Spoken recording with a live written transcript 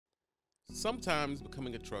Sometimes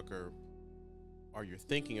becoming a trucker, or you're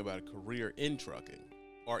thinking about a career in trucking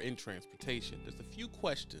or in transportation, there's a few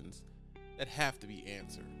questions that have to be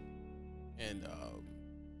answered. And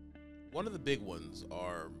one of the big ones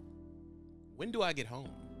are, when do I get home?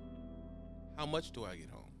 How much do I get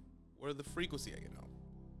home? What are the frequency I get home?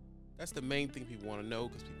 That's the main thing people want to know,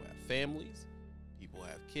 because people have families, people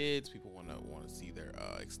have kids, people want to see their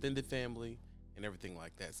extended family and everything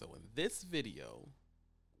like that. So in this video,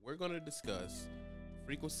 we're going to discuss the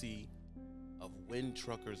frequency of when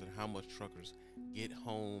truckers and how much truckers get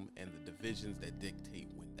home and the divisions that dictate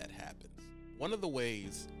when that happens. One of the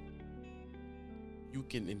ways you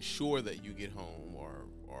can ensure that you get home, or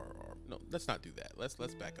no, let's not do that. Let's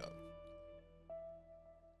back up.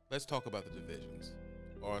 Let's talk about the divisions,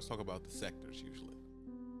 or let's talk about the sectors. Usually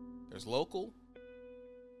there's local,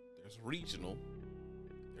 there's regional,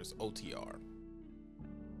 there's OTR.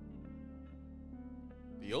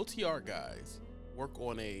 The OTR guys work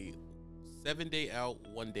on a 7-day out,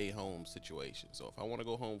 1-day home situation. So if I want to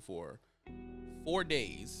go home for 4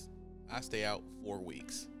 days, I stay out 4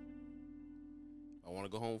 weeks. If I want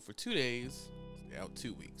to go home for 2 days, stay out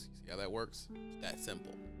 2 weeks. You see how that works? It's that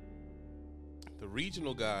simple. The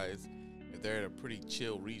regional guys, if they're at a pretty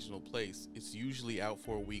chill regional place, it's usually out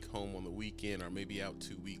for a week, home on the weekend, or maybe out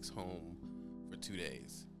 2 weeks, home for 2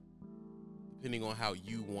 days, depending on how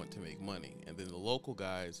you want to make money. And then the local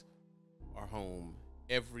guys are home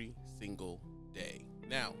every single day.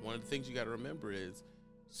 Now, one of the things you got to remember is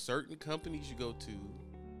certain companies you go to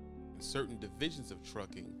and certain divisions of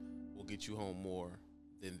trucking will get you home more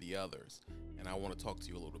than the others. And I want to talk to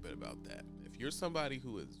you a little bit about that. If you're somebody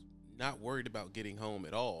who is not worried about getting home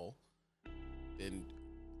at all, then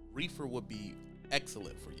reefer would be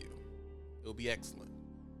excellent for you. It'll be excellent.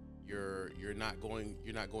 You're not going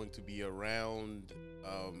to be around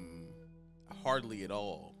hardly at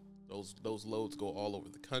all. Those loads go all over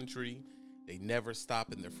the country. They never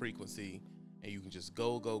stop in their frequency, and you can just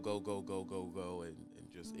go, and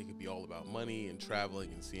just, it could be all about money and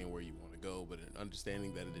traveling and seeing where you want to go, but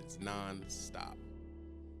understanding that it's non-stop.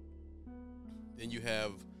 Then you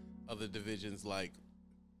have other divisions like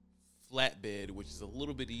flatbed, which is a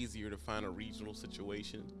little bit easier to find a regional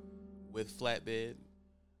situation with flatbed.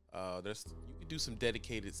 You can do some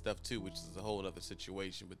dedicated stuff too, which is a whole other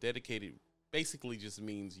situation, but dedicated basically just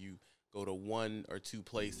means you go to 1 or 2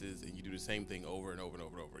 places and you do the same thing over and over and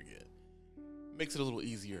over and over again. Makes it a little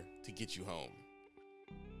easier to get you home.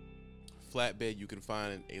 Flatbed, you can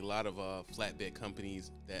find a lot of flatbed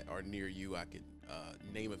companies that are near you. I could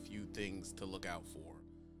name a few things to look out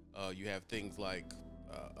for. You have things like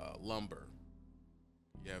lumber.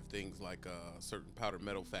 You have things like certain powder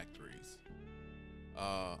metal factories.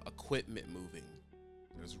 Equipment moving.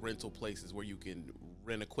 There's rental places where you can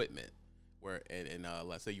rent equipment.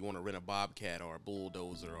 Let's say you want to rent a bobcat or a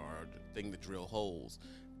bulldozer or a thing to drill holes.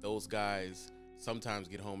 Those guys sometimes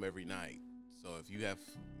get home every night. So if you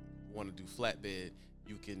want to do flatbed,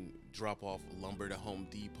 you can drop off lumber to Home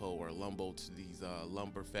Depot or lumber to these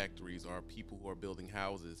lumber factories or people who are building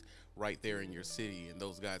houses right there in your city, and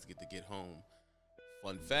those guys get to get home.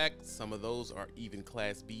 Fun fact, some of those are even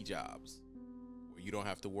Class B jobs, where you don't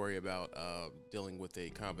have to worry about dealing with a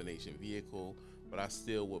combination vehicle, but I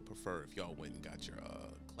still would prefer if y'all went and got your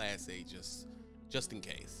Class A just in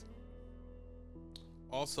case.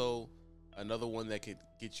 Also, another one that could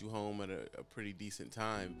get you home at a pretty decent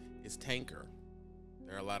time is tanker.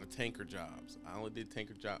 There are a lot of tanker jobs. I only did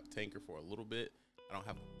tanker for a little bit. I don't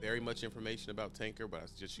have very much information about tanker, but I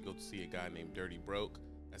suggest you go to see a guy named Dirty Broke.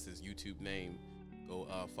 That's his YouTube name. Go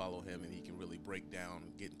follow him, and he can really break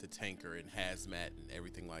down, get into tanker and hazmat and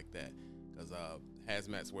everything like that. Because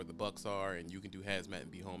hazmat's where the bucks are, and you can do hazmat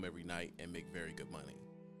and be home every night and make very good money.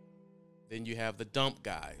 Then you have the dump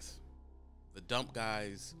guys. The dump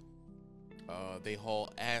guys, they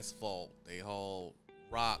haul asphalt, they haul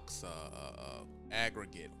rocks,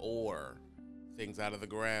 aggregate, ore, things out of the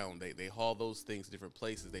ground. They haul those things to different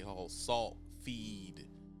places. They haul salt, feed,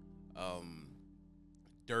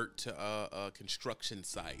 dirt to construction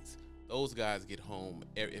sites. Those guys get home,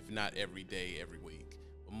 if not every day, every week.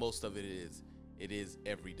 But most of it is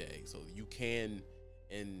every day. So you can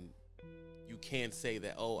say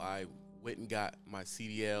that, oh, I went and got my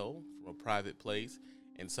CDL from a private place,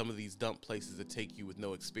 and some of these dump places that take you with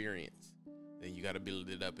no experience. Then you got to build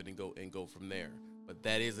it up and go from there. But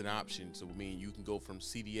that is an option. So I mean, you can go from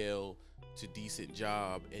CDL to decent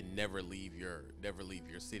job and never leave your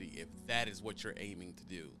city if that is what you're aiming to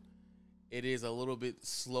do. It is a little bit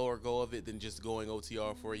slower go of it than just going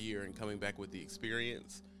OTR for a year and coming back with the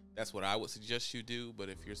experience. That's what I would suggest you do. But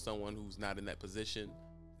if you're someone who's not in that position,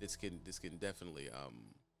 this can definitely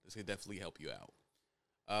This can definitely help you out.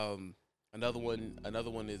 Another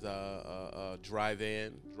one is dry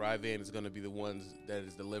van. Dry van is going to be the ones that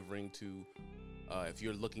is delivering to, if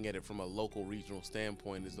you're looking at it from a local regional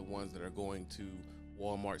standpoint, is the ones that are going to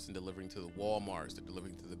Walmarts and delivering to the Walmarts. They're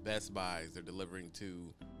delivering to the Best Buys. They're delivering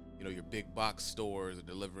to, your big box stores. They're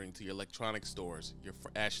delivering to your electronic stores. Your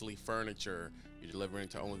Ashley Furniture. You're delivering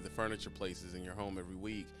to only the furniture places in your home every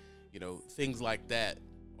week. Things like that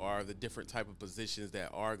are the different type of positions that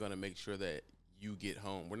are going to make sure that you get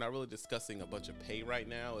home. We're not really discussing a bunch of pay right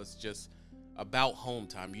now. It's just about home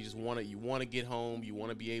time. You just want to get home. You want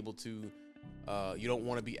to be able to, you don't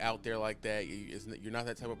want to be out there like that. You're not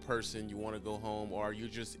that type of person. You want to go home, or you're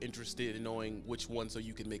just interested in knowing which one so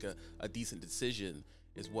you can make a decent decision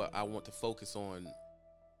is what I want to focus on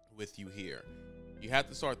with you here. You have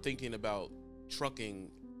to start thinking about trucking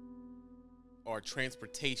or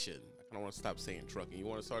transportation. I don't want to stop saying trucking. You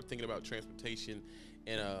want to start thinking about transportation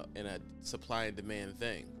in a supply and demand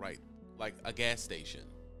thing, right? Like a gas station.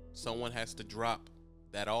 Someone has to drop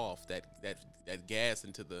that off, that gas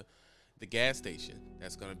into the gas station.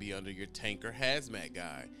 That's going to be under your tanker hazmat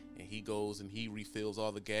guy, and he goes and he refills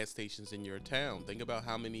all the gas stations in your town. Think about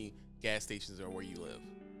how many gas stations are where you live.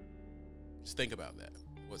 Just think about that.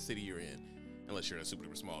 What city you're in. Unless you're in a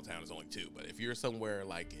super small town, it's only 2. But if you're somewhere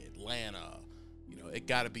like Atlanta, it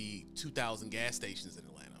got to be 2,000 gas stations in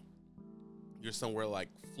Atlanta. You're somewhere like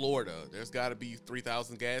Florida, there's got to be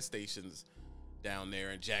 3,000 gas stations down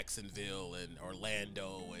there in Jacksonville and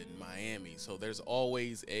Orlando and Miami. So there's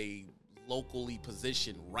always a locally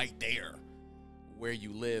positioned right there where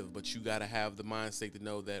you live, but you got to have the mindset to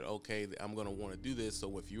know that, okay, I'm going to want to do this.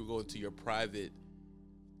 So if you're going to your private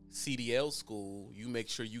CDL school, you make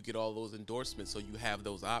sure you get all those endorsements so you have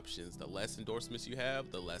those options. The less endorsements you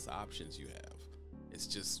have, the less options you have. It's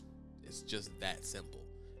just that simple.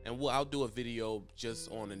 And I'll do a video just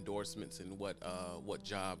on endorsements and what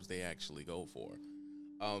jobs they actually go for.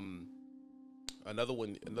 Another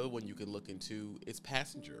one you can look into is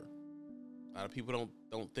passenger. A lot of people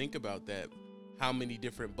don't think about that. How many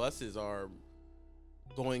different buses are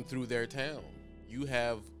going through their town? You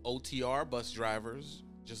have OTR bus drivers,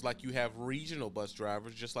 just like you have regional bus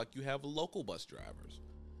drivers, just like you have local bus drivers.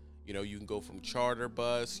 You can go from charter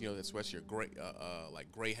bus, that's what's your like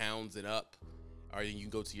Greyhounds and up. Or you can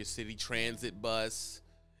go to your city transit bus.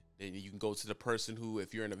 Then you can go to the person who,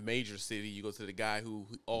 if you're in a major city, you go to the guy who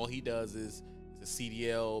all he does is a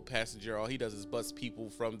CDL passenger. All he does is bus people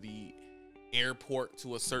from the airport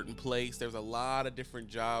to a certain place. There's a lot of different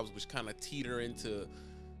jobs which kind of teeter into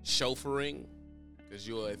chauffeuring. Because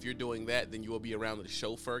if you're doing that, then you will be around the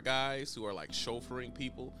chauffeur guys who are like chauffeuring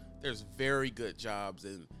people. There's very good jobs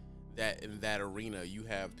in that arena. You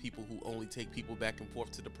have people who only take people back and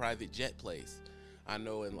forth to the private jet place. I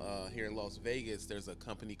know here in Las Vegas, there's a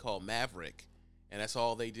company called Maverick, and that's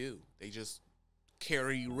all they do. They just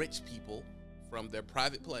carry rich people from their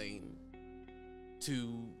private plane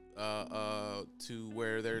to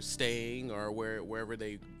where they're staying or wherever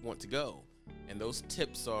they want to go. And those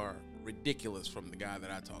tips are ridiculous from the guy that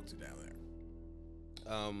I talked to down there.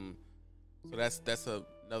 So that's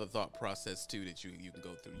another thought process too that you can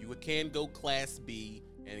go through. You can go Class B,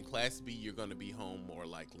 and in Class B you're going to be home more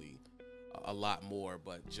likely a lot more,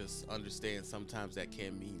 but just understand sometimes that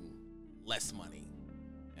can mean less money,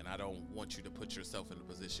 and I don't want you to put yourself in a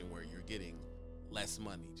position where you're getting less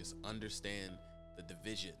money. Just understand the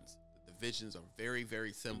divisions. The divisions are very,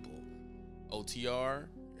 very simple. OTR,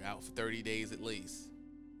 you're out for 30 days at least.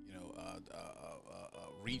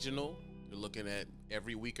 Regional, you're looking at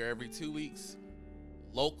every week or every 2 weeks.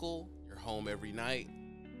 Local, you're home every night.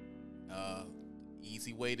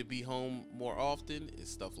 Easy way to be home more often is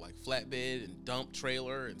stuff like flatbed and dump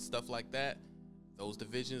trailer and stuff like that. Those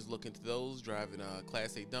divisions, look into those, driving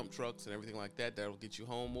Class A dump trucks and everything like that. That'll get you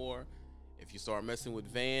home more. If you start messing with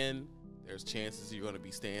van, there's chances you're going to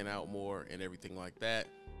be staying out more and everything like that.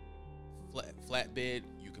 Flatbed,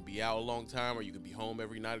 you can be out a long time, or you can be home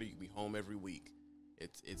every night, or you can be home every week.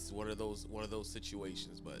 It's one of those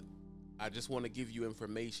situations. But I just want to give you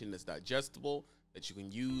information that's digestible, that you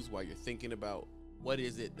can use while you're thinking about what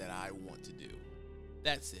is it that I want to do.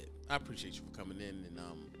 That's it. I appreciate you for coming in and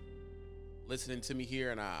listening to me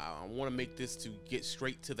here, and I want to make this to get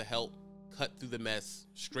straight to the help, cut through the mess,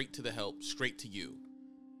 straight to the help, straight to you.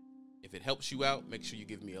 If it helps you out, make sure you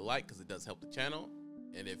give me a like, because it does help the channel.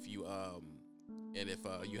 And if you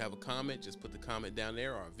have a comment, just put the comment down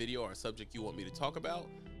there, or a video or a subject you want me to talk about.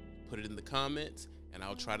 Put it in the comments, and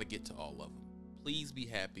I'll try to get to all of them. Please be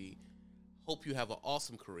happy. Hope you have an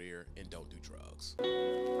awesome career, and don't do drugs.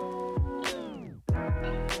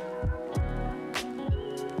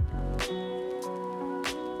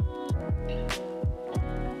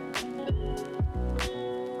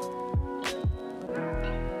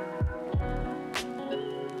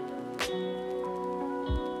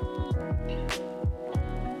 Yeah.